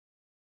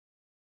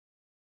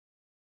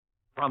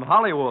From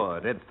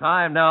Hollywood, it's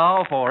time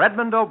now for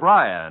Edmund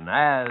O'Brien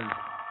as...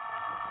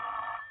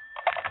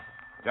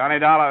 Johnny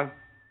Dollar.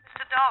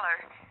 Mr. Dollar,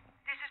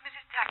 this is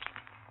Mrs. Tackett.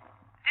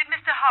 Did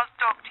Mr. House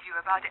talk to you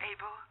about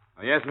Abel?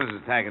 Oh, yes,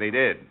 Mrs. Tackett, he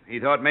did. He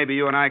thought maybe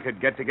you and I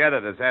could get together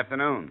this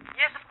afternoon.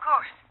 Yes, of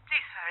course.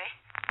 Please hurry.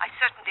 I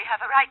certainly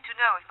have a right to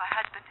know if my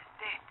husband is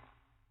dead.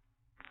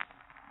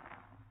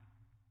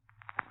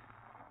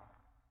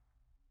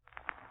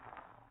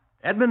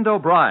 Edmund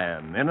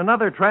O'Brien in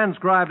another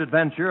transcribed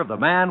adventure of the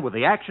man with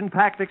the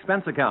action-packed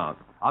expense account,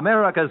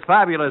 America's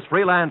fabulous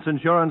freelance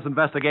insurance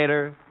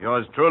investigator.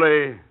 Yours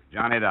truly,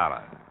 Johnny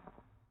Dollar.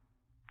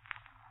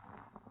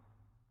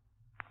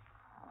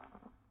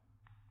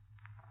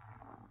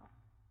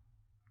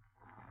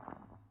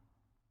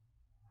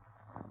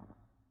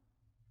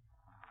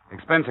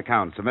 Expense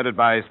account submitted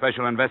by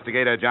Special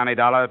Investigator Johnny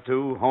Dollar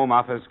to Home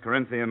Office,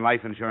 Corinthian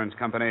Life Insurance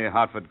Company,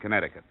 Hartford,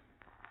 Connecticut.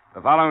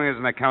 The following is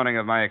an accounting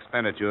of my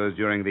expenditures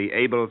during the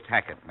Abel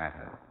Tackett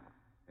matter.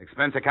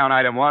 Expense account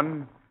item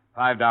 1,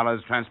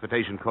 $5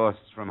 transportation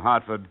costs from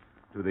Hartford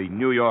to the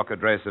New York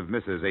address of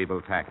Mrs. Abel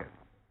Tackett.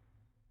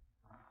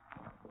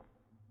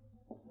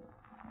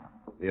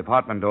 The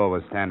apartment door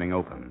was standing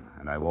open,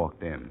 and I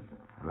walked in.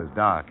 It was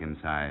dark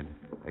inside,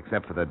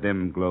 except for the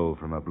dim glow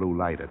from a blue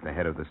light at the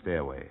head of the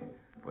stairway,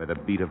 where the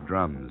beat of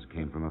drums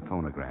came from a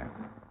phonograph.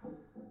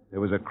 There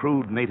was a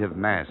crude native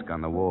mask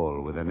on the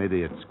wall with an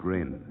idiot's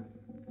grin.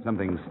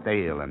 Something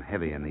stale and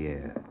heavy in the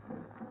air.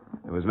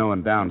 There was no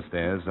one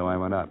downstairs, so I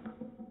went up.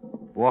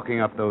 Walking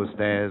up those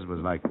stairs was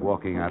like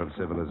walking out of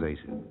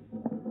civilization.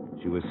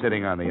 She was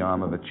sitting on the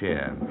arm of a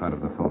chair in front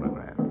of the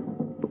phonograph.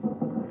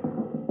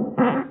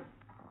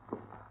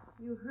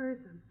 You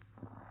heard them.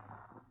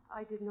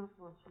 I did not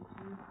want you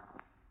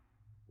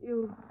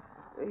to.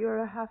 You're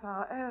a half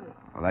hour early.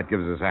 Well, that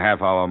gives us a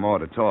half hour more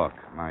to talk.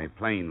 My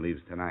plane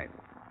leaves tonight.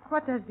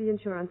 What does the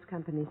insurance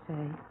company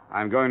say?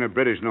 I'm going to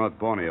British North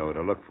Borneo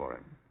to look for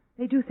him.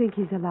 They do think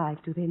he's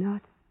alive, do they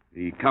not?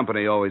 The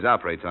company always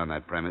operates on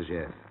that premise,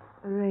 yes.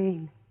 The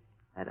rain.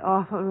 That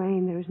awful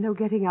rain. There is no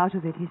getting out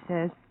of it, he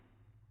says.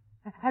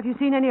 Have you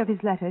seen any of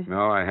his letters?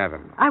 No, I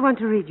haven't. I want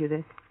to read you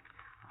this.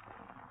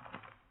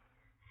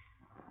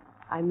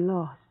 I'm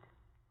lost.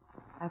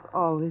 I've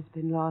always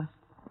been lost.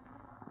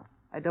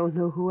 I don't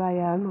know who I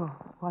am or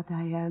what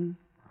I am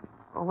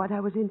or what I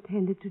was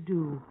intended to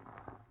do.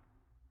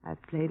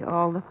 I've played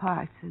all the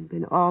parts and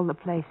been all the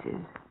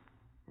places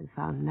and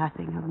found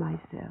nothing of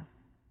myself.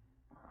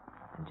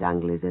 The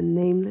jungle is as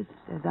nameless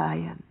as I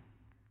am,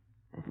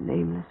 as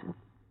nameless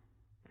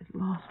as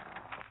lost.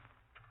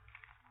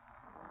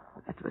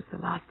 That was the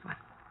last one.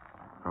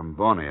 From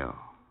Borneo.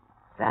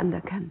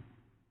 Sandakan.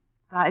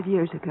 5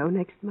 years ago,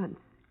 next month.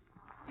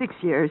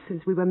 6 years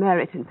since we were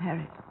married in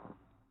Paris.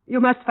 You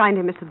must find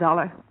him, Mr.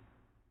 Dollar.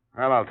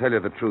 Well, I'll tell you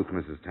the truth,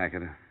 Mrs.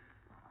 Tackett.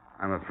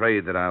 I'm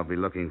afraid that I'll be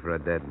looking for a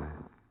dead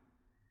man.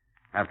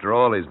 After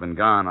all, he's been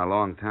gone a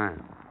long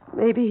time.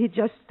 Maybe he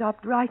just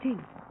stopped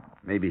writing.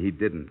 Maybe he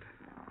didn't.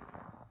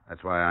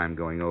 That's why I'm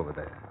going over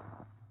there.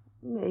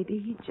 Maybe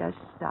he just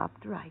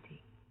stopped writing.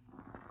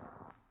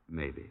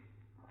 Maybe.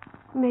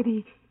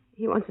 Maybe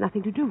he wants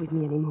nothing to do with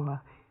me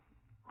anymore.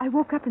 I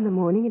woke up in the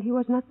morning and he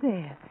was not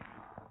there.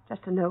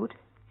 Just a note.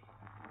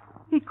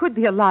 He could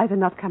be alive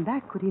and not come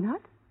back, could he not?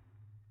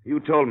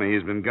 You told me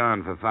he's been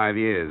gone for 5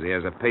 years. He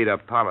has a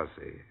paid-up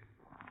policy.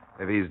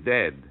 If he's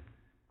dead,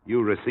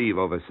 you receive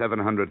over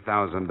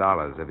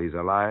 $700,000. If he's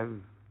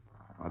alive,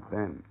 what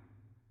then?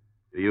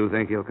 Do you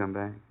think he'll come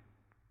back?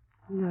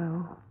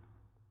 No.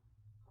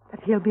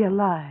 But he'll be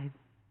alive.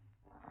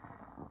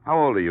 How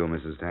old are you,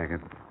 Mrs.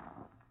 Tackett?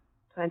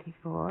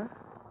 24.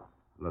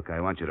 Look,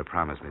 I want you to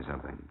promise me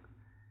something.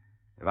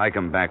 If I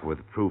come back with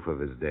proof of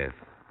his death,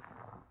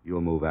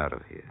 you'll move out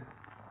of here.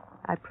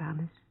 I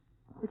promise.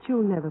 But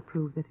you'll never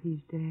prove that he's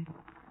dead.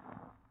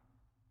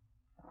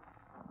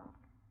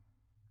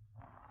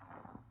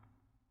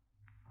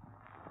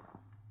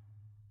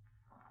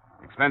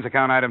 Expense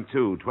account item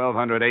 2,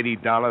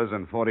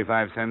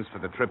 $1,280.45 for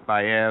the trip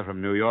by air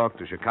from New York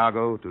to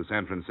Chicago to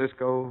San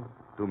Francisco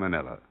to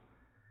Manila.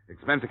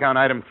 Expense account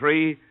item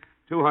 3,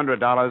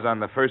 $200 on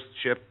the first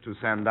ship to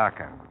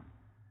Sandakan.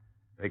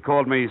 They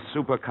called me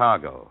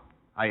supercargo.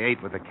 I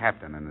ate with the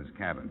captain in his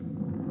cabin.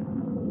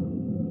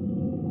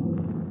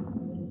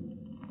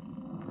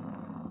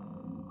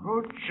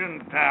 Hooch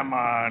and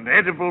Tamar,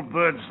 edible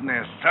bird's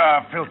nests,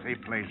 a filthy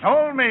place.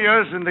 All my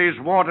years in these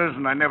waters,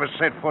 and I never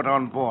set foot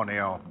on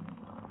Borneo.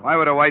 Why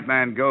would a white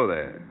man go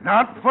there?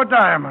 Not for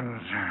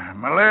diamonds.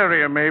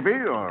 Malaria, maybe,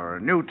 or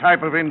a new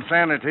type of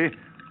insanity.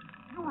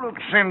 You look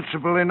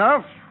sensible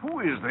enough.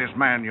 Who is this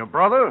man, your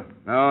brother?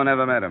 No,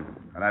 never met him.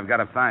 But I've got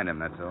to find him,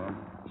 that's all.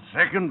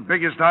 Second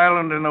biggest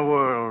island in the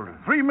world.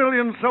 3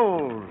 million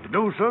souls.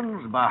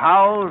 Dusans,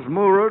 Bahaus,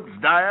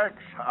 Murids,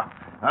 Dayaks.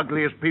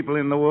 Ugliest people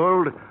in the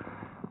world.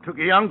 Took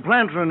a young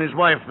planter and his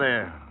wife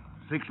there.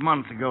 6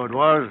 months ago it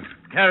was.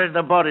 Carried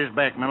the bodies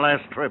back my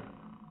last trip.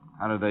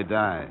 How did they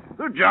die?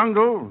 The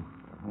jungle.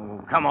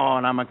 Oh, come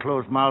on, I'm a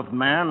close-mouthed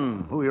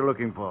man. Who are you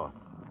looking for?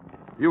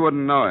 You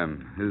wouldn't know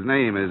him. His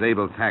name is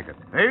Abel Tackett.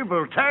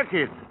 Abel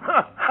Tackett?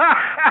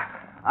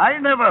 I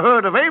never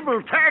heard of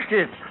Abel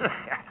Tackett.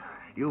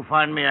 You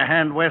find me a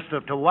hand west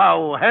of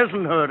Tawau who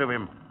hasn't heard of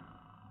him.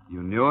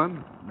 You knew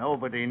him?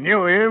 Nobody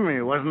knew him.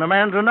 He wasn't a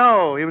man to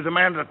know. He was a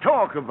man to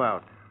talk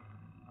about.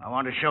 I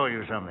want to show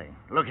you something.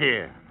 Look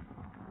here.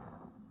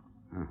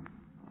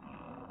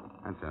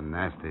 That's a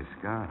nasty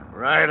scar.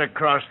 Right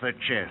across the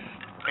chest.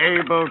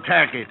 Abel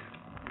Tackett.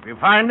 If you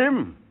find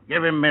him,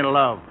 give him me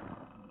love.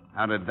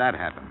 How did that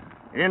happen?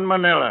 In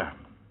Manila.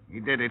 He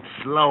did it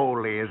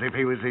slowly, as if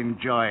he was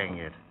enjoying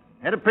it.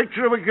 Had a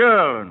picture of a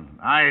girl, and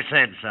I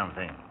said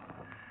something.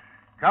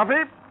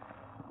 Coffee?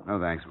 No,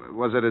 thanks.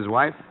 Was it his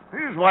wife?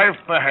 His wife,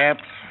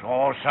 perhaps,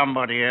 or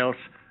somebody else.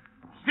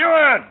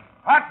 Steward!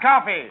 Hot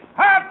coffee!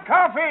 Hot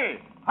coffee!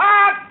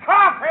 Hot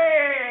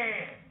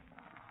coffee!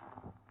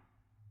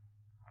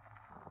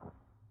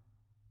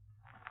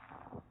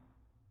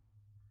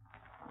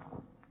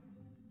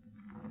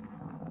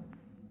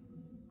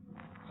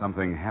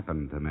 Something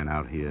happened to men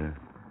out here.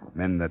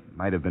 Men that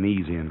might have been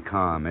easy and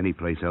calm any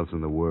place else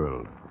in the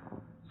world.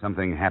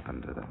 Something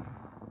happened to them.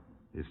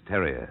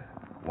 Hysteria,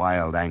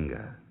 wild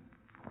anger,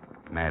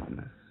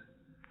 madness.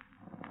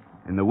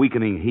 In the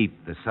weakening heat,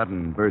 the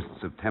sudden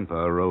bursts of temper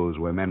arose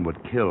where men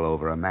would kill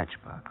over a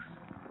matchbox.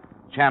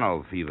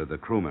 Channel fever, the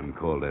crewmen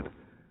called it.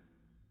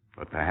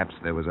 But perhaps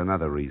there was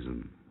another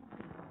reason.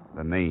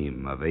 The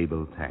name of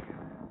Abel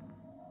Tackett.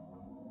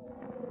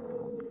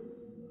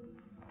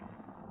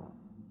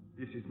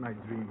 This is my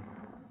dream.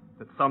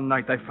 That some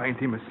night I find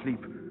him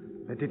asleep.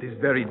 That it is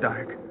very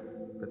dark.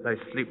 That I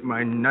slip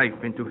my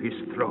knife into his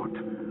throat.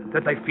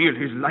 That I feel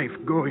his life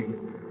going.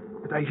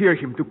 That I hear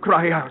him to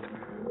cry out.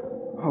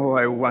 Oh,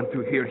 I want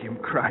to hear him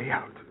cry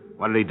out.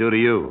 What did he do to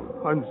you?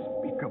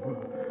 Unspeakable.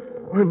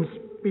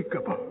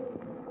 Unspeakable.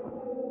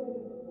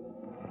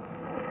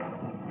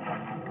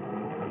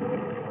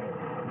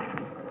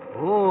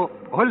 Oh,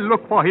 all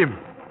look for him.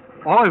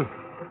 All.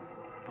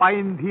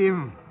 Find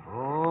him.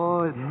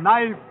 Oh,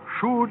 knife,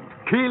 shoot,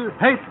 kill,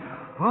 hate.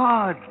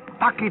 Oh,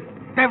 Tackett,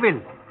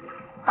 devil.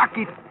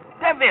 Tackett,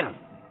 devil.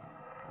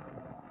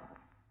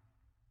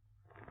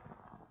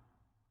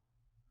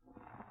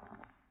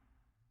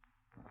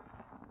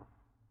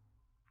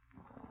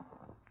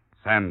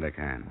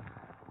 Sandakan.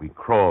 We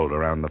crawled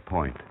around the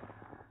point.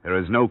 There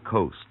is no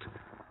coast.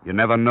 You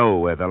never know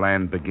where the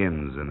land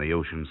begins and the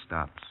ocean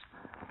stops.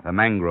 The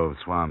mangrove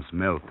swamps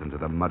melt into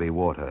the muddy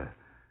water.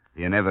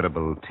 The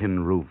inevitable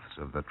tin roofs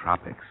of the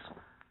tropics.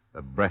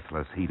 The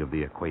breathless heat of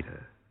the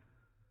equator.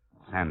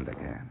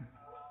 Sandakan.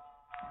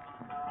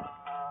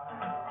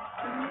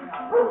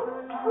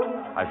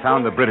 I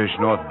found the British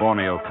North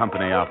Borneo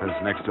Company office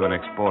next to an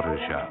exporter's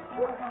shop.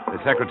 The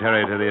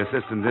secretary to the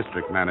assistant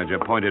district manager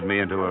pointed me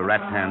into a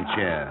rattan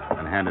chair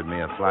and handed me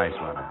a fly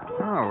swatter.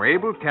 Oh,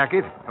 Abel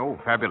Tackett. Oh,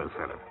 fabulous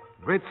fellow.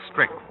 Great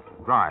strength,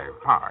 drive,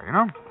 power, you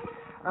know.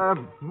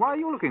 Why are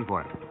you looking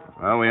for him?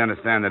 Well, we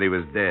understand that he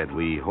was dead.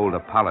 We hold a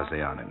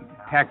policy on him.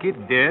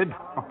 Tackett dead?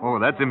 Oh,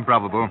 that's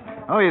improbable.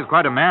 Oh, he's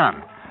quite a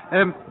man.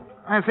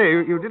 I say,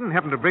 you didn't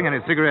happen to bring any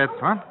cigarettes,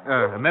 huh?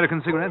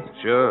 American cigarettes?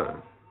 Sure.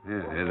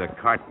 Here, here's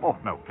a carton. Oh,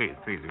 no, please,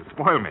 you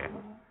spoil me.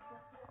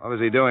 What was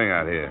he doing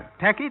out here?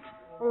 Tackett?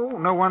 Oh,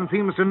 no one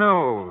seems to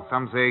know.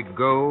 Some say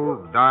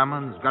gold,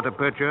 diamonds, gutta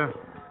percha.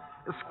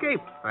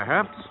 Escape,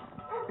 perhaps.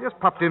 He just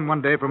popped in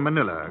one day from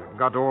Manila,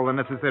 got all the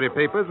necessary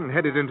papers, and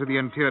headed into the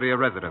interior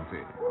residency.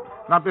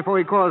 Not before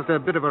he caused a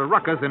bit of a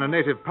ruckus in a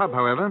native pub,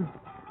 however.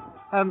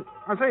 I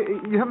say,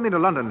 you haven't been to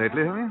London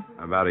lately, have you?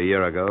 About a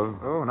year ago.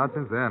 Oh, not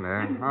since then,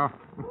 eh?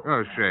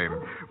 Oh, shame.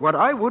 What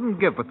I wouldn't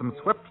give for some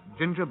swept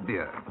ginger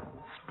beer.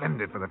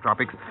 Splendid for the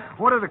tropics.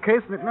 Ordered a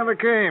case and it never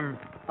came.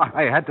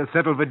 I had to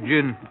settle for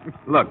gin.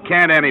 Look,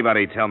 can't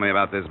anybody tell me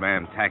about this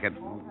man, Tackett?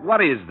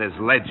 What is this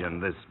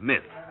legend, this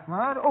myth?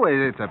 What? Oh,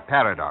 it's a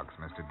paradox,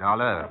 Mr.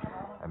 Dollar.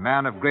 A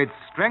man of great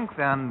strength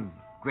and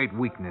great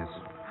weakness.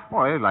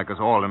 Oh, like us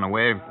all in a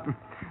way.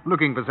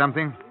 Looking for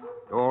something.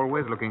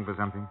 Always looking for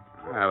something.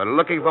 But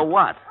looking for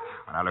what?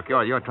 Now, look,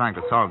 you're trying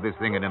to solve this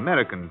thing in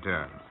American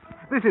terms.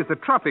 This is the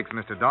tropics,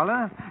 Mr.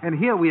 Dollar, and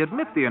here we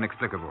admit the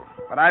inexplicable.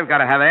 But I've got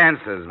to have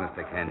answers,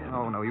 Mr. Kenyon.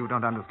 Oh, no, you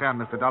don't understand,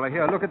 Mr. Dollar.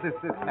 Here, look at this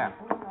map.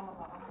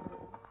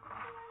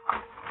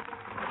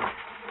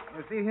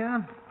 You see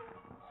here?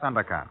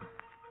 Sandakan.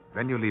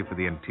 Then you leave for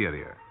the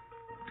interior.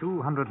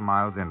 200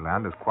 miles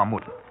inland is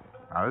Kwamut.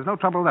 Now, there's no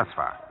trouble thus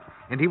far.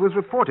 And he was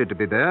reported to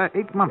be there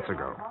 8 months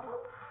ago.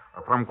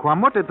 From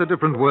Kwamut, it's a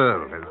different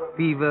world. There's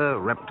fever,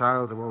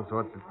 reptiles of all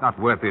sorts. It's not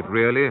worth it,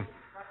 really.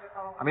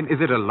 I mean, is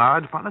it a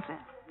large policy?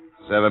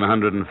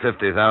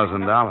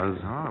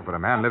 $750,000. Oh, for a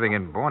man living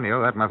in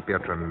Borneo, that must be a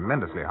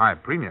tremendously high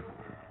premium.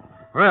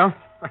 Well,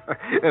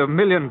 $1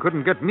 million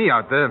couldn't get me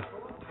out there,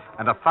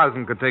 and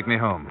 1,000 could take me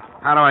home.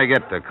 How do I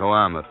get to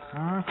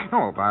Coahuila?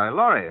 Oh, by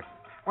lorry.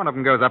 One of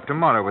them goes up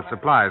tomorrow with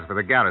supplies for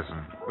the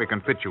garrison. We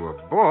can fit you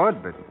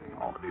aboard, but...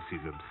 Oh, this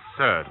is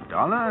absurd,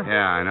 Dollar.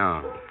 Yeah, I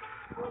know.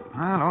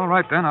 Well, all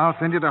right, then. I'll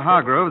send you to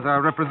Hargroves,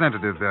 our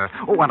representative there.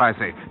 Oh, what I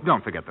say,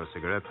 don't forget those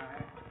cigarettes.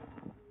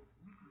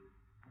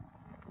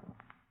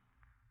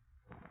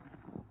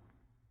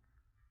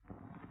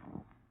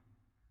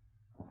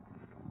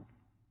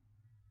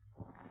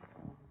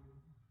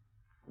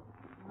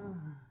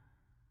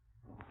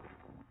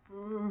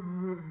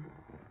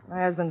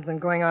 My husband's been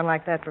going on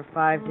like that for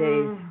 5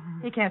 days.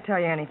 He can't tell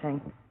you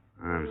anything.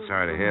 I'm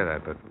sorry to hear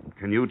that, but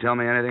can you tell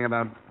me anything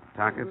about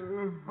Tackett?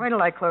 Wait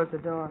till I close the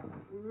door.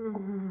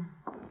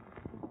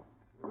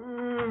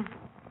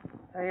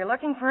 So you're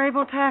looking for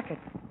Abel Tackett.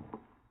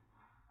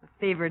 The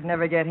fever'd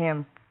never get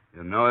him.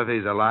 You know if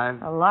he's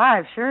alive?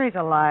 Alive? Sure he's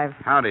alive.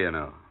 How do you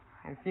know?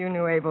 If you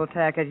knew Abel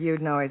Tackett,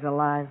 you'd know he's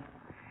alive.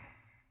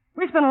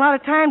 We spent a lot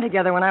of time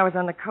together when I was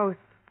on the coast.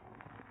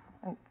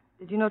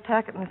 Did you know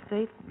Tackett in the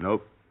States?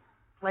 Nope.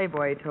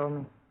 Playboy, he told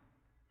me.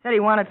 Said he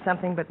wanted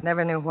something, but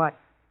never knew what.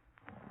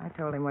 I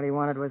told him what he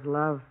wanted was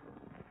love.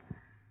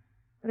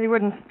 But he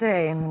wouldn't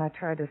stay, and when I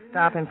tried to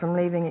stop him from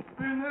leaving,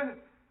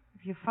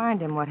 If you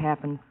find him, what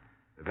happens?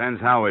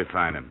 Depends how we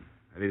find him.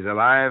 If he's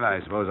alive, I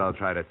suppose I'll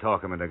try to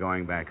talk him into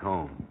going back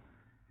home.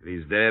 If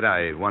he's dead,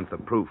 I want the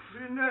proof.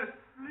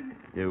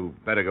 You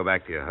better go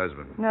back to your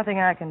husband. Nothing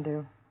I can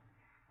do.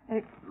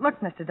 Hey,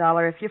 look, Mr.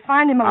 Dollar, if you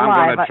find him alive...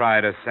 I'm going to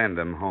try to send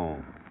him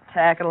home.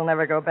 Tackett'll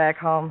never go back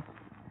home.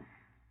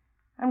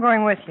 I'm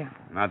going with you.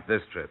 Not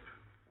this trip.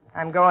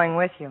 I'm going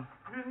with you.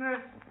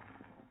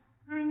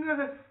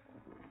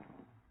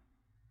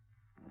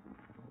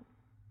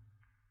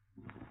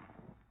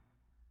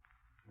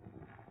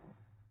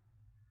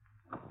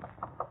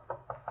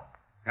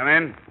 Come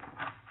in.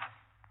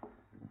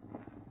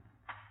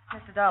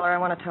 Mr. Dollar, I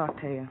want to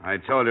talk to you. I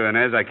told you,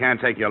 Inez, I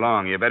can't take you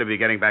long. You better be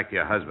getting back to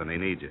your husband. He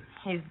needs you.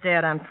 He's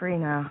dead. I'm free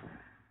now.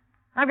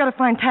 I've got to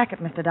find Tackett,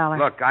 Mr. Dollar.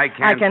 Look, I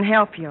can't... I can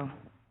help you.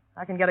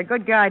 I can get a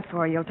good guide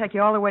for you. He'll take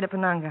you all the way to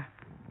Penunga.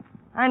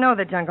 I know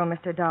the jungle,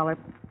 Mr. Dollar.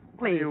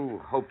 What do Please.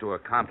 you hope to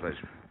accomplish?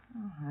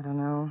 Oh, I don't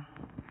know.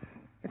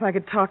 If I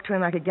could talk to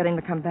him, I could get him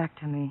to come back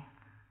to me.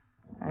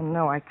 I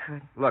know I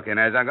could. Look,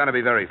 Inez, I'm going to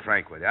be very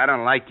frank with you. I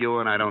don't like you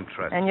and I don't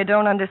trust And you. you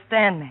don't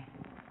understand me.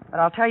 But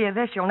I'll tell you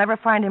this, you'll never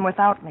find him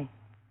without me.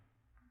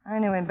 I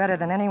knew him better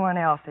than anyone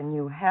else, and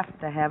you have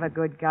to have a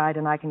good guide,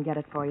 and I can get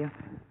it for you.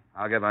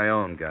 I'll get my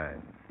own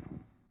guide.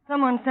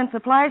 Someone sent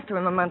supplies to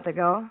him a month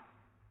ago.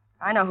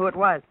 I know who it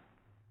was.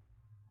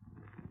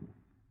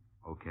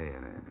 Okay,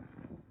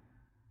 Inez.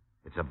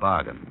 It's a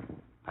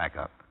bargain. Pack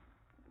up.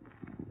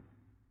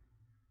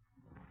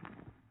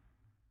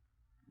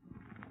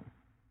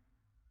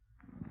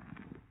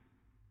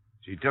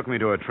 She took me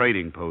to a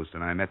trading post,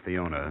 and I met the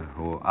owner,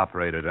 who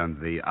operated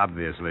under the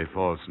obviously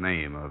false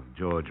name of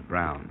George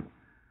Brown.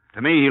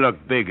 To me, he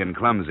looked big and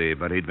clumsy,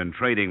 but he'd been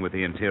trading with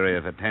the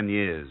interior for 10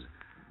 years,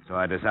 so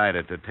I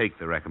decided to take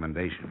the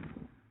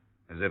recommendation,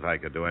 as if I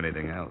could do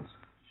anything else.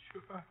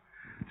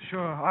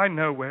 Sure, I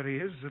know where he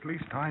is. At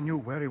least I knew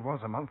where he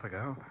was a month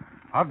ago.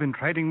 I've been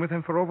trading with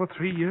him for over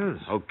 3 years.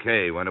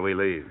 Okay, when do we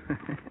leave?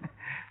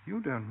 You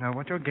don't know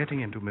what you're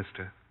getting into,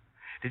 mister.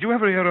 Did you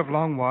ever hear of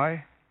Long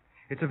Y?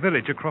 It's a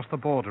village across the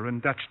border in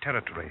Dutch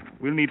territory.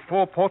 We'll need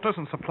 4 porters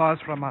and supplies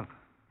for a month.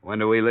 When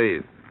do we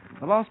leave?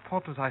 The last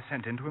porters I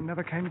sent into him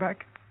never came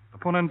back. The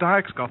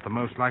Ponandayaks got them,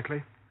 most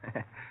likely.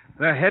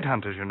 They're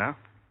headhunters, you know.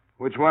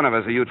 Which one of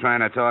us are you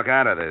trying to talk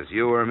out of this,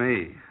 you or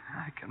me?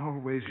 I can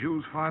always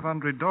use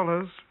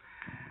 $500.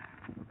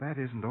 But that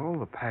isn't all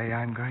the pay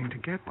I'm going to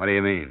get. What do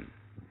you mean?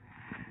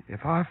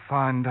 If I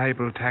find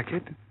Abel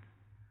Tackett,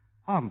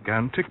 I'm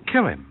going to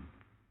kill him.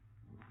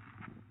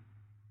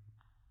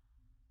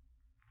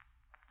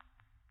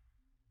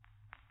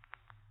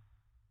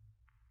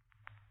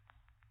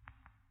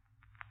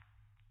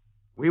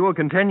 We will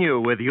continue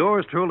with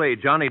yours truly,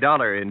 Johnny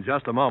Dollar, in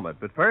just a moment.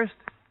 But first,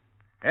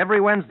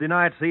 every Wednesday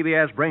night,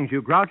 CBS brings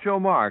you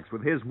Groucho Marx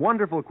with his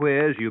wonderful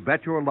quiz, You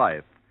Bet Your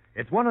Life.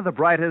 It's one of the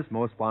brightest,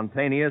 most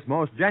spontaneous,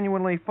 most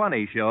genuinely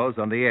funny shows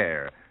on the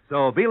air.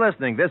 So be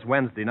listening this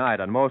Wednesday night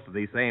on most of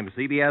these same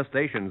CBS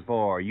stations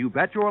for You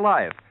Bet Your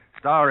Life,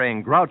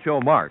 starring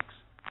Groucho Marx.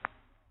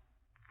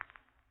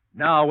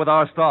 Now, with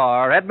our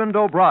star, Edmund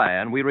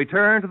O'Brien, we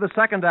return to the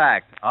second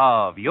act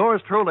of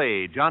yours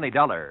truly, Johnny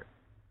Dollar.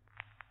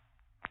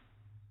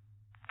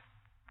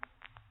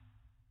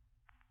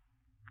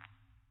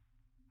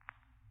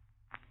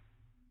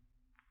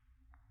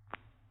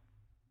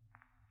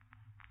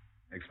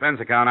 Expense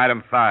account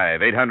item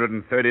 5,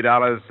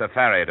 $830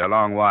 safari to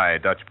Long Y,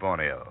 Dutch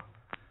Borneo.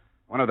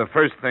 One of the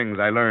first things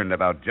I learned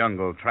about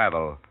jungle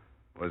travel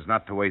was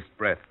not to waste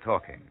breath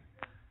talking.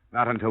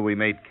 Not until we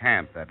made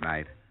camp that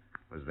night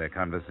was there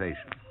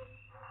conversation.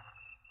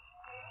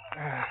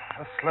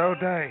 A slow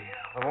day.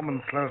 The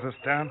woman slows us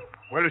down.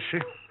 Where is she?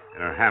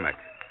 In her hammock.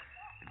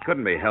 It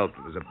couldn't be helped.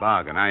 It was a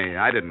bargain.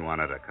 I didn't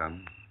want her to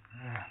come.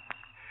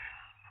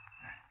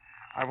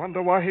 I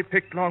wonder why he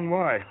picked Long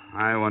Y.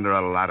 I wonder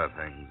a lot of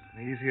things.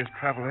 The easiest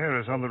travel here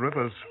is on the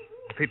rivers.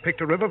 If he'd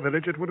picked a river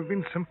village, it would have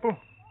been simple.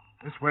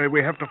 This way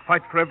we have to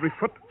fight for every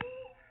foot.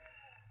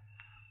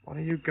 What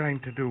are you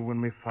going to do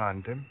when we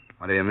find him?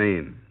 What do you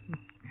mean?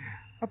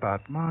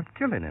 About my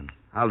killing him.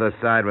 I'll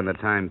decide when the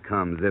time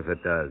comes, if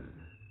it does.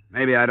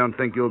 Maybe I don't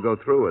think you'll go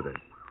through with it.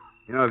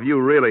 You know, if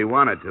you really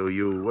wanted to,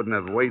 you wouldn't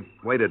have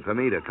waited for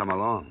me to come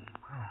along.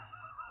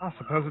 Oh, I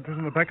suppose it was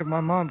in the back of my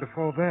mind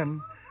before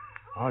then.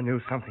 I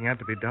knew something had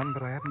to be done,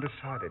 but I hadn't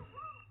decided.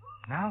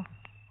 Now,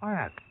 I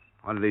had.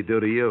 What did he do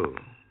to you?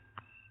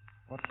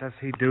 What does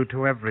he do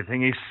to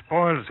everything? He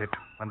spoils it.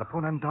 When the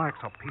Punan Dykes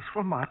are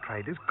peaceful, my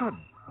trade is good.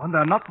 When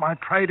they're not, my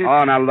trade is...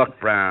 Oh, now look,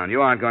 Brown.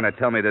 You aren't going to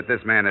tell me that this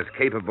man is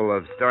capable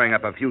of stirring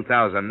up a few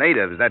thousand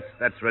natives.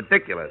 That's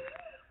ridiculous.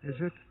 Is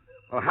it?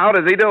 Well, how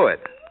does he do it?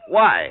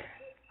 Why?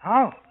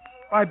 How?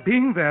 By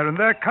being there in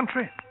their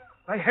country.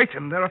 They hate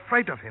him. They're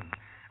afraid of him.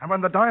 And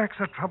when the Dayaks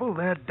are trouble,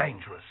 they're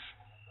dangerous.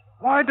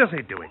 Why does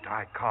he do it?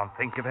 I can't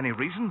think of any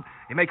reason.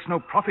 He makes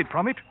no profit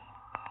from it.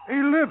 He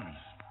lives.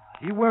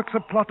 He works a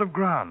plot of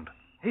ground.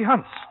 He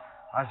hunts.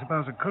 I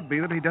suppose it could be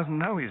that he doesn't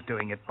know he's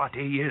doing it, but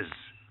he is.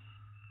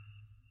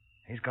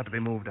 He's got to be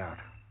moved out.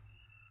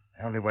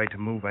 The only way to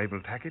move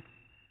Abel Tackett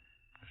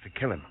is to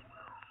kill him.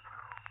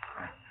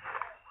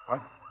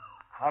 What?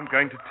 I'm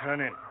going to turn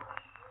in.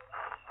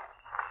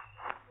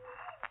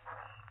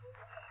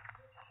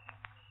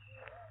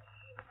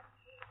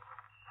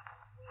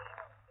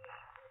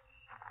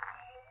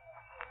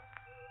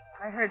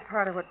 I heard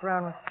part of what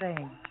Brown was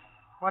saying.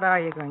 What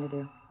are you going to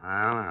do? Well,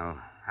 I'll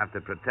have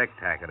to protect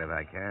Tackett if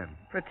I can.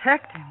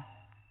 Protect him?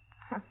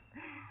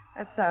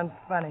 That sounds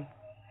funny.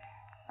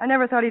 I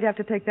never thought he'd have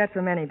to take that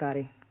from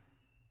anybody.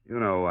 You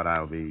know what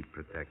I'll be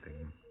protecting.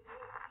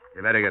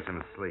 You better get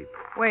some sleep.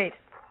 Wait.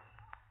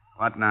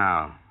 What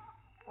now?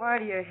 Why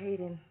do you hate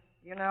him?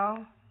 You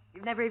know?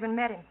 You've never even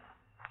met him.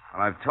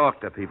 Well, I've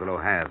talked to people who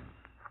have.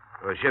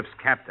 To a ship's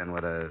captain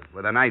with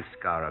a knife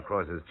scar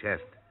across his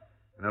chest.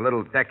 And a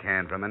little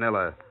deckhand from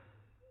Manila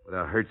with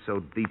a hurt so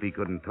deep he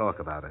couldn't talk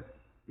about it.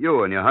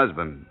 You and your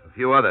husband, a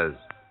few others.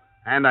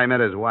 And I met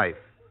his wife.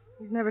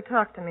 He's never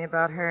talked to me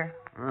about her.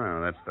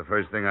 Well, that's the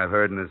first thing I've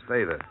heard in his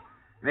favor.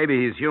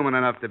 Maybe he's human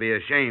enough to be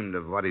ashamed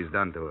of what he's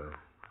done to her.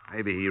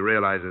 Maybe he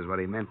realizes what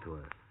he meant to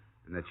her,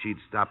 and that she'd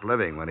stop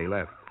living when he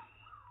left.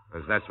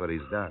 Because that's what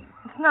he's done.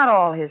 It's not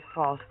all his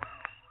fault.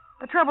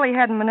 The trouble he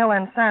had in Manila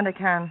and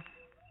Sandakan.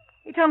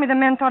 He told me the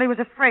men thought he was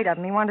afraid of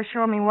him. He wanted to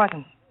show him he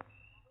wasn't.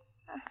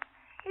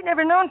 He'd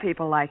never known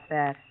people like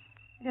that.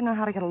 He didn't know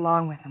how to get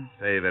along with them.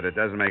 Save it. It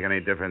doesn't make any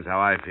difference how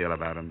I feel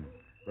about him.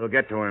 We'll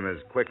get to him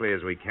as quickly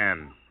as we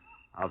can.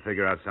 I'll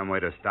figure out some way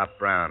to stop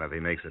Brown if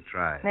he makes a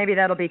try. Maybe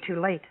that'll be too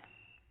late.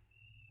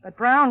 But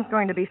Brown's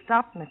going to be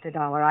stopped, Mr.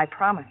 Dollar, I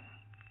promise.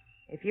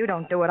 If you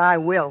don't do it, I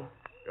will.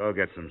 Go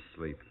get some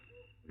sleep.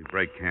 We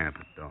break camp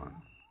at dawn.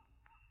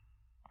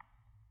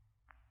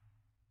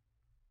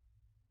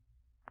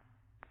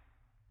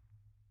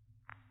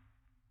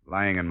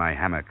 Lying in my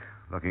hammock,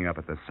 looking up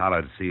at the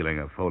solid ceiling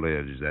of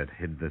foliage that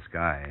hid the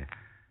sky,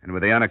 and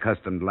with the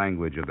unaccustomed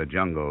language of the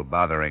jungle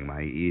bothering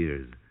my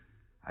ears,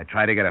 I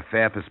tried to get a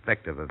fair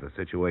perspective of the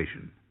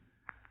situation.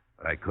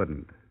 But I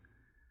couldn't.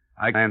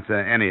 I couldn't answer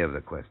any of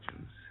the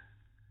questions.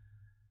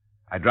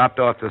 I dropped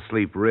off to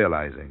sleep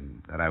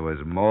realizing that I was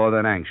more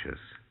than anxious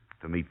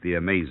to meet the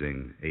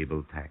amazing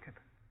Abel Tackett.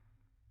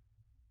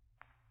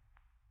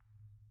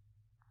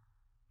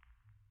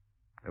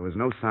 There was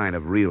no sign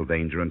of real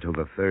danger until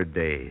the third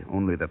day,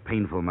 only the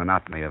painful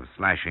monotony of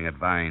slashing at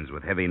vines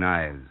with heavy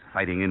knives,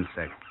 fighting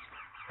insects,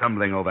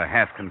 stumbling over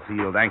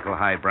half-concealed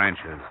ankle-high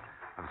branches,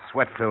 of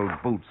sweat-filled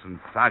boots and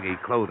soggy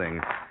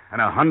clothing,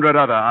 and 100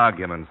 other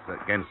arguments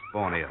against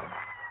Borneo.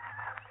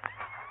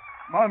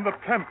 Mind the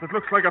plant that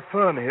looks like a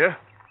fern here.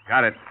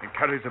 Got it. It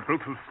carries a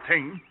brutal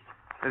sting.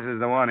 This is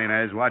the one,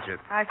 Inez. Watch it.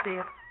 I see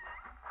it.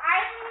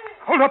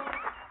 Hold up.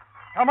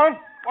 Come on.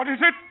 What is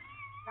it?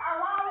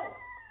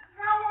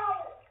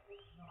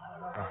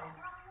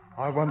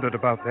 I wondered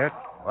about that.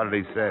 What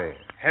did he say?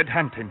 Head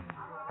hunting.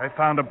 They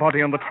found a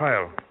body on the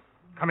trail.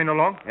 Coming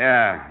along?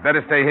 Yeah.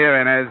 Better stay here,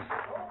 Inez.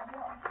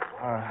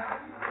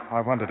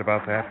 I wondered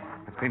about that.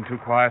 It's been too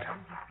quiet.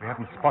 We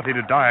haven't spotted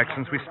a Dayak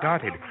since we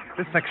started.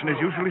 This section is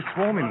usually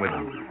swarming with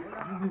them.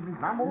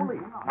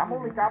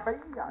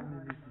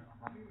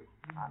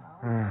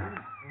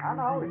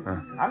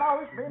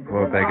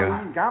 Poor beggar.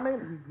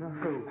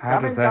 How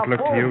does that look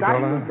to you,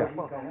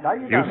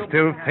 Dollar? You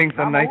still think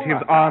the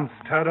natives aren't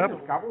stirred up?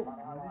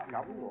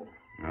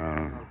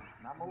 No.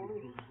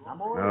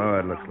 No,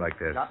 it looks like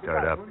they're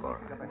stirred up for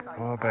it.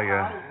 Poor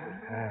beggar.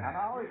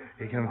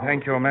 He can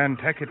thank your man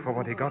Tackett for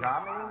what he got.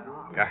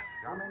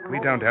 We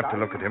don't have to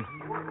look at him.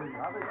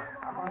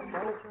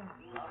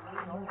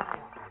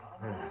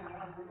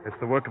 It's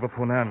the work of a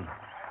Punan.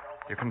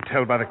 You can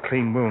tell by the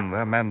clean moon.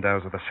 Their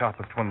Mandaus are the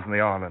sharpest ones in the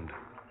island.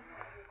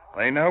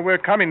 They know we're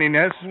coming,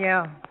 Inez.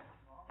 Yeah.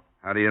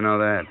 How do you know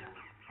that?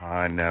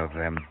 I know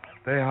them.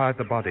 They hide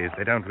the bodies.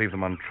 They don't leave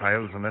them on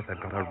trails unless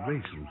they've got a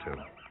reason to.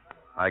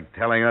 Like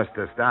telling us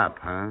to stop,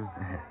 huh?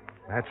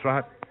 That's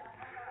right.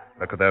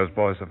 Look at those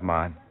boys of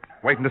mine.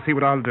 Waiting to see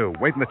what I'll do.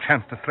 Waiting the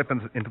chance to slip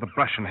into the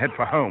brush and head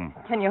for home.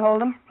 Can you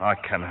hold them? I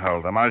can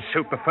hold them. I'll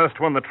shoot the first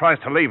one that tries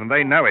to leave, and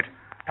they know it.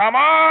 Come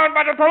on,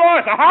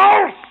 Batatolos, a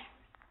house!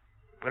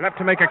 We'll have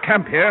to make a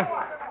camp here.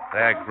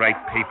 They're great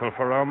people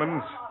for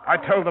Romans. I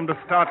told them to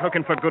start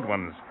looking for good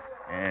ones.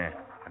 Yeah,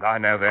 and I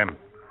know them.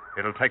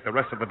 It'll take the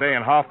rest of the day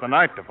and half the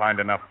night to find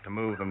enough to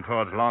move them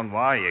towards Long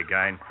Wai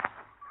again.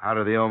 How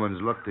do the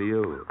omens look to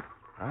you?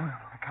 I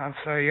can't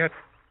say yet.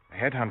 The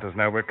headhunters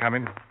know we're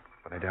coming,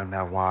 but they don't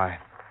know why.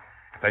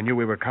 If they knew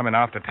we were coming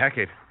after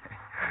Tackett,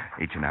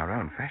 each in our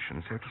own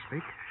fashion, so to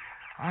speak.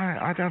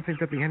 I don't think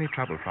there'll be any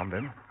trouble from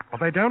them. Well,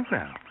 they don't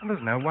now, and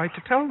there's no way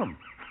to tell them.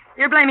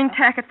 You're blaming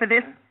Tackett for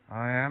this?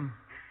 I am.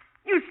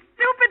 You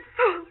stupid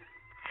fool!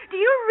 Do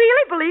you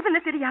really believe in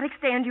this idiotic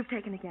stand you've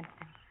taken against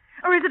him?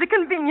 Or is it a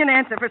convenient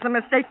answer for some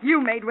mistake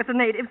you made with the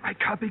natives? I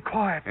can't be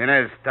quiet.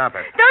 Inez, stop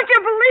it. Don't you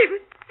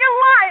believe it? You're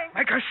lying!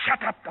 Make her shut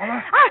up,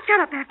 Dollar. I'll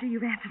shut up after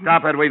you've answered me.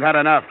 Stop it. We've had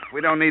enough.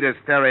 We don't need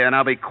hysteria.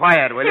 Now be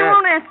quiet, will you? You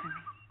won't answer me,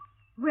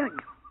 will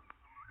you?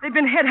 They've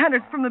been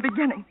headhunters from the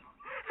beginning.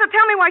 So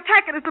tell me why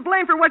Tackett is to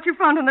blame for what you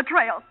found on the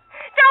trail.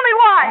 Tell me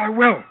why! I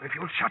will, if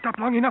you'll shut up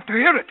long enough to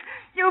hear it.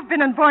 You've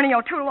been in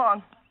Borneo too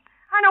long.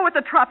 I know what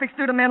the tropics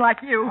do to men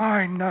like you.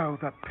 I know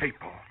the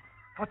people.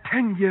 For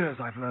 10 years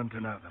I've learned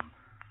to know them.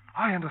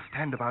 I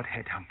understand about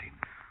headhunting.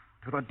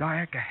 To the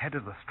Dayak, ahead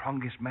of the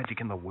strongest magic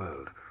in the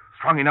world.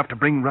 Strong enough to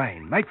bring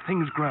rain, make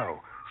things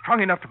grow.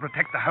 Strong enough to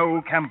protect the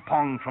whole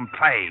kampong from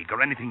plague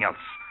or anything else.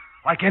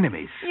 Like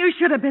enemies. You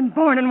should have been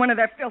born in one of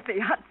their filthy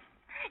huts.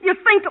 You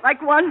think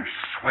like one.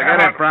 Forget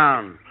it,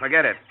 Brown.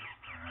 Forget it.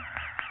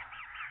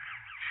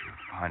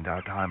 She'll find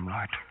out I'm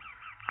right.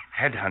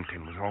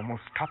 Headhunting was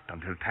almost stopped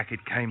until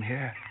Tackett came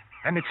here.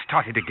 Then it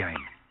started again.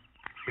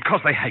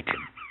 Because they hate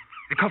him.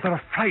 Because they're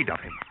afraid of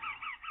him.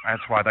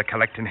 That's why they're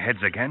collecting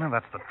heads again, and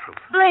that's the truth.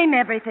 Blame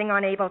everything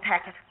on Abel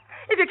Tackett.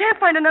 If you can't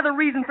find another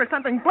reason for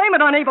something, blame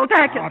it on Abel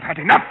Tackett. Oh, I've had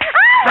enough.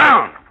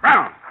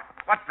 Brown!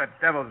 What the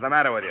devil's the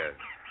matter with you?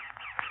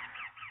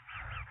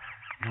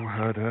 You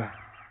heard her.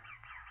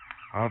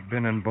 I've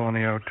been in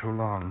Borneo too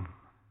long.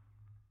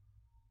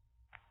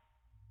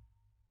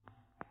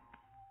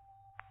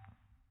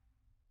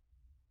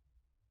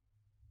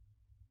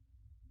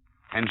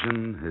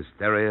 Tension,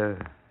 hysteria,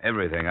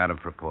 everything out of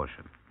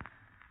proportion.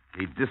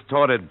 The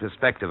distorted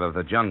perspective of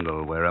the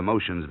jungle where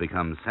emotions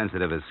become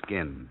sensitive as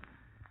skin.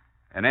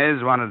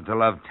 Inez wanted to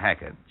love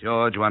Tackett.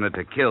 George wanted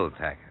to kill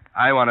Tackett.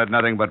 I wanted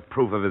nothing but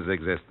proof of his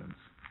existence.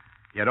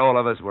 Yet all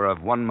of us were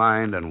of one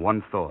mind and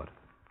one thought.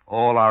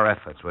 All our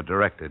efforts were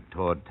directed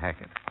toward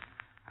Tackett.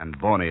 And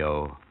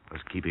Borneo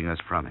was keeping us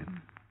from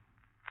him.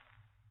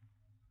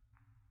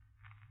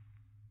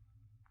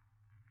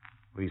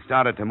 We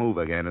started to move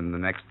again in the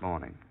next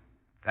morning.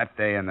 That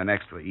day and the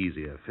next were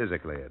easier,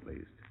 physically at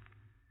least.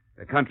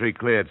 The country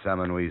cleared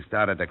some, and we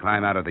started to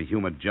climb out of the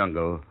humid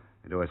jungle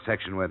into a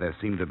section where there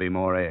seemed to be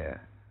more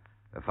air.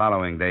 The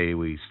following day,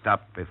 we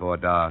stopped before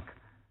dark,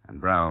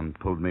 and Brown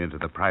pulled me into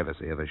the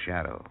privacy of a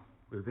shadow.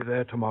 We'll be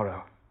there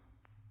tomorrow.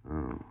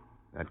 Oh,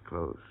 that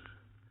close.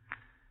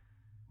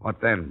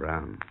 What then,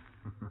 Brown?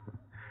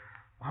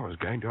 I was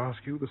going to ask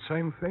you the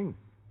same thing.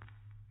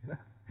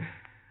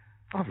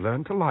 I've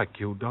learned to like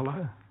you,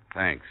 Dollar.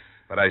 Thanks,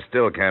 but I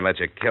still can't let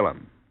you kill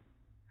him.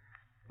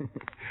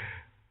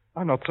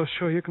 I'm not so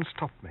sure you can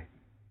stop me.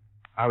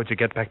 How would you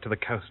get back to the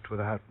coast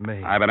without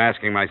me? I've been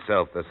asking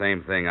myself the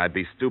same thing. I'd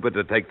be stupid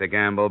to take the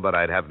gamble, but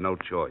I'd have no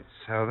choice.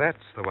 So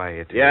that's the way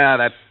it is. Yeah,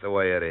 that's the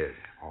way it is.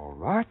 All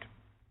right.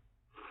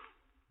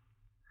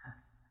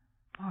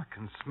 I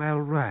can smell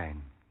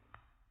rain.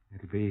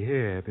 It'll be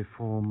here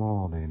before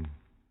morning.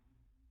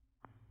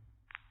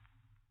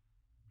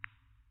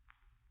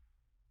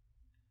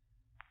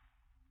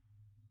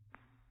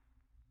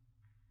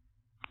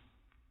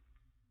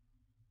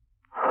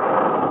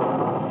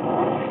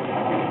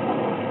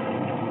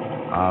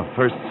 Our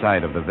first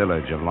sight of the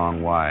village of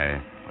Long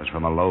Wai was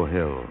from a low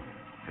hill.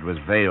 It was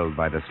veiled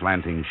by the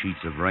slanting sheets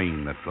of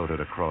rain that floated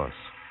across.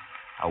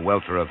 A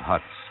welter of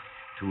huts,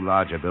 two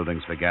larger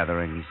buildings for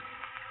gatherings,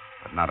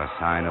 but not a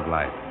sign of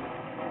life.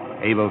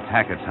 Abel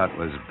Tackett's hut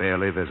was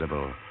barely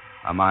visible,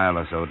 a mile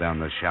or so down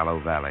the shallow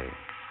valley.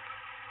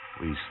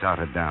 We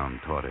started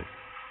down toward it.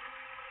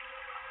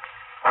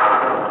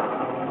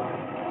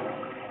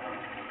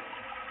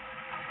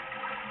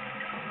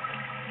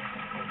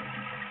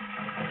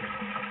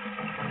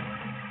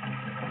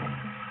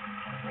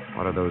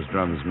 What do those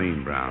drums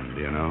mean, Brown?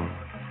 Do you know?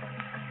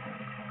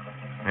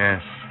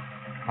 Yes,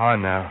 I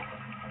know.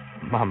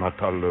 Mama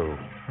Tolu.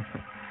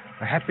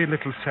 A happy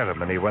little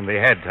ceremony when the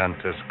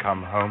headhunters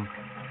come home.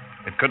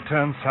 It could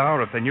turn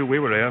sour if they knew we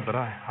were here, but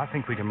I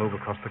think we can move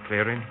across the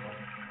clearing.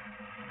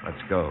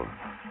 Let's go.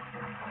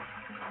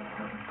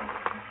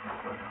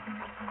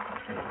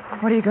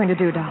 What are you going to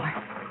do, Dollar?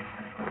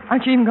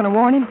 Aren't you even going to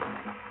warn him?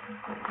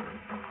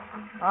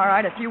 All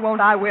right, if you won't,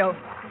 I will.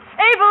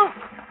 Abel!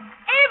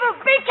 Abel,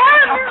 be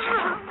careful!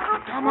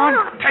 Come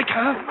on, take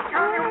her.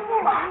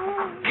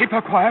 Keep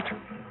her quiet.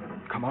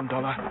 Come on,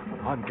 Dollar.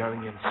 I'm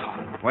going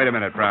inside. Wait a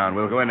minute, Brown.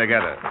 We'll go in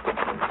together.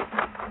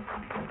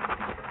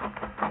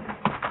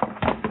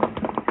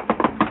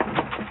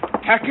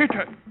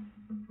 Tackett.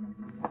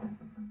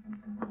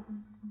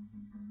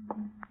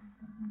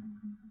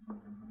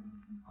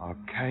 I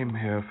came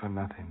here for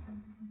nothing.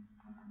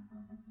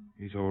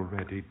 He's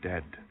already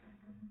dead.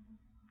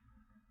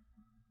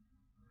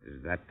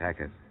 Is that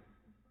Tackett?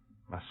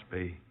 Must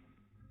be.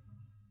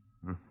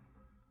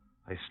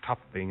 They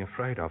stopped being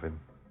afraid of him.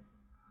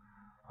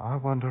 I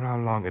wonder how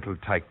long it'll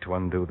take to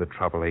undo the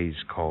trouble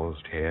he's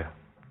caused here.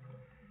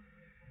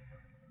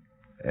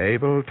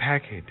 Abel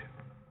Tackett.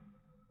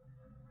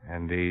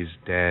 And he's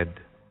dead.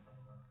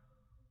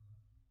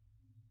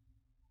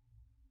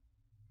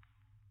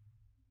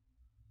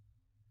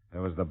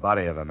 There was the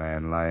body of a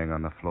man lying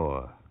on the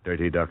floor,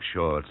 dirty duck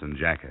shorts and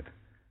jacket,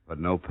 but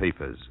no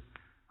papers.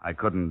 I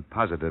couldn't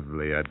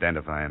positively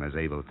identify him as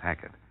Abel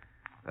Tackett.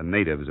 The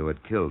natives who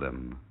had killed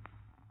him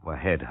were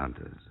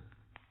headhunters.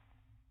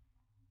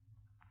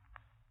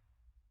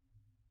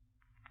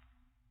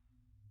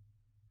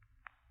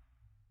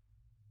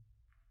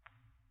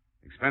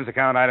 Expense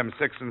account items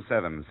 6 and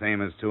 7,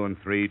 same as 2 and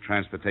 3,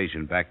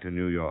 transportation back to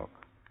New York.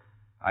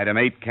 Item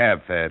 8,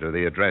 cab fare to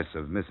the address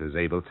of Mrs.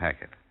 Abel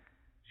Tackett.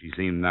 She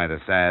seemed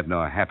neither sad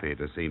nor happy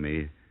to see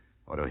me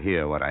or to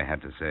hear what I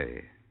had to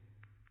say.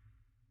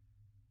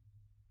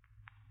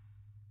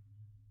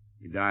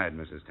 He died,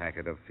 Mrs.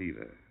 Tackett, of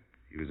fever.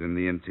 He was in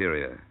the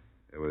interior.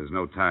 There was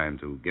no time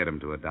to get him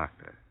to a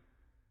doctor.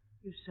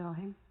 You saw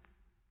him?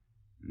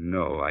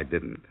 No, I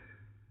didn't.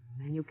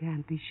 Then you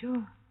can't be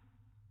sure.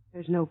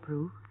 There's no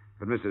proof.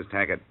 But, Mrs.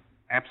 Tackett,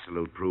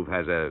 absolute proof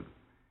has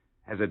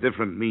a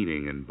different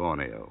meaning in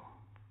Borneo.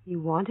 He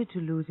wanted to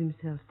lose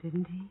himself,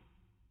 didn't he?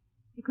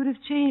 He could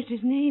have changed his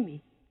name.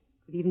 He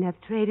could even have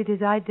traded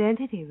his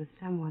identity with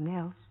someone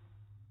else.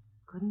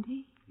 Couldn't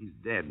he? He's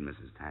dead,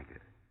 Mrs.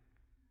 Tackett.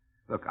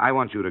 Look, I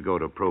want you to go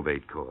to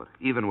probate court,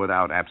 even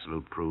without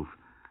absolute proof.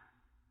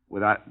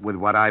 With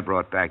what I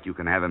brought back, you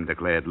can have him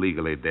declared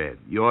legally dead.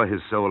 You're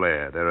his sole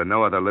heir. There are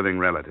no other living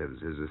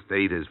relatives. His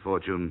estate, his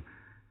fortune,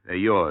 they're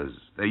yours.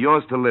 They're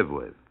yours to live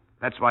with.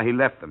 That's why he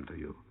left them to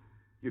you.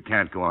 You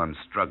can't go on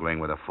struggling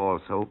with a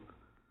false hope.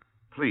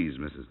 Please,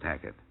 Mrs.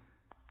 Tackett,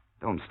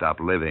 don't stop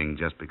living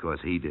just because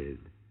he did.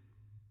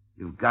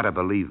 You've got to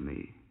believe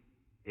me.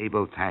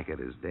 Abel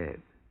Tackett is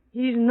dead.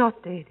 He's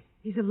not dead.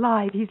 He's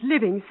alive. He's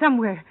living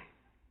somewhere.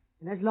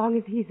 And as long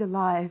as he's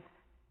alive,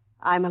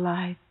 I'm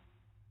alive.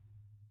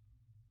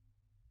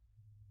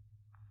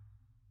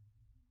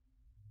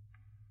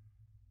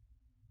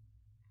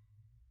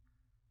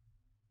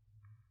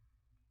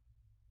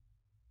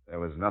 There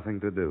was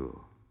nothing to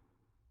do.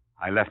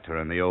 I left her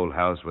in the old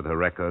house with her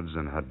records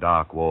and her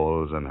dark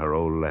walls and her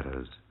old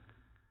letters.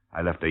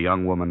 I left a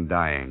young woman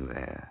dying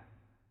there,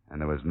 and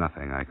there was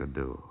nothing I could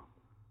do.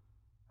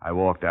 I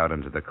walked out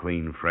into the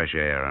clean, fresh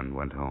air and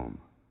went home.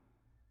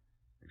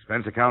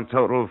 Expense account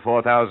total,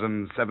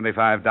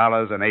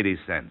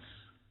 $4,075.80.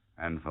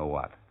 And for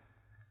what?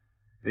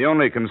 The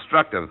only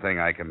constructive thing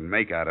I can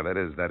make out of it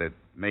is that it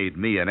made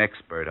me an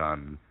expert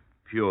on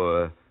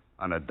pure,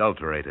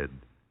 unadulterated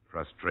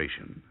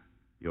frustration.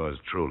 Yours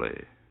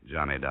truly,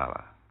 Johnny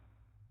Dollar.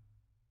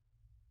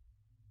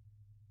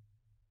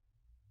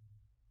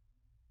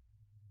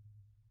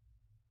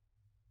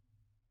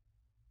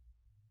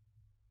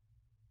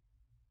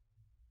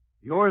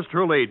 Yours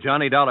truly,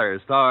 Johnny Dollar,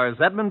 stars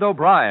Edmund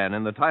O'Brien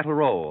in the title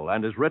role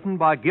and is written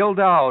by Gil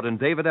Dowd and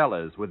David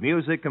Ellis, with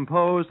music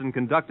composed and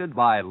conducted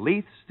by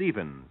Leith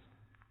Stevens.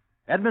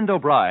 Edmund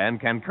O'Brien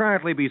can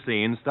currently be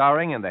seen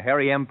starring in the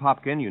Harry M.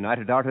 Popkin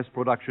United Artists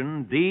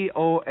production,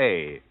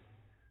 DOA.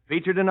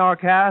 Featured in our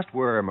cast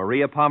were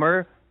Maria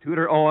Palmer,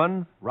 Tudor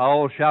Owen,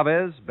 Raul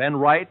Chavez, Ben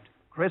Wright,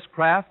 Chris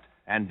Kraft,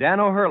 and Dan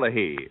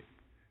O'Herlihy.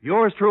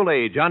 Yours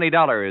truly, Johnny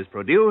Dollar, is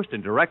produced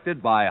and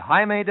directed by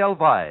Jaime Del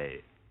Valle.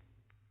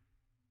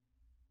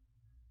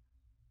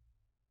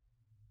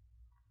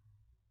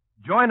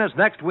 Join us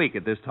next week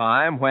at this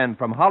time when,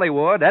 from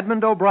Hollywood,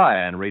 Edmund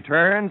O'Brien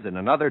returns in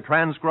another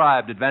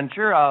transcribed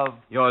adventure of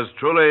Yours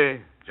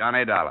truly,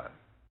 Johnny Dollar.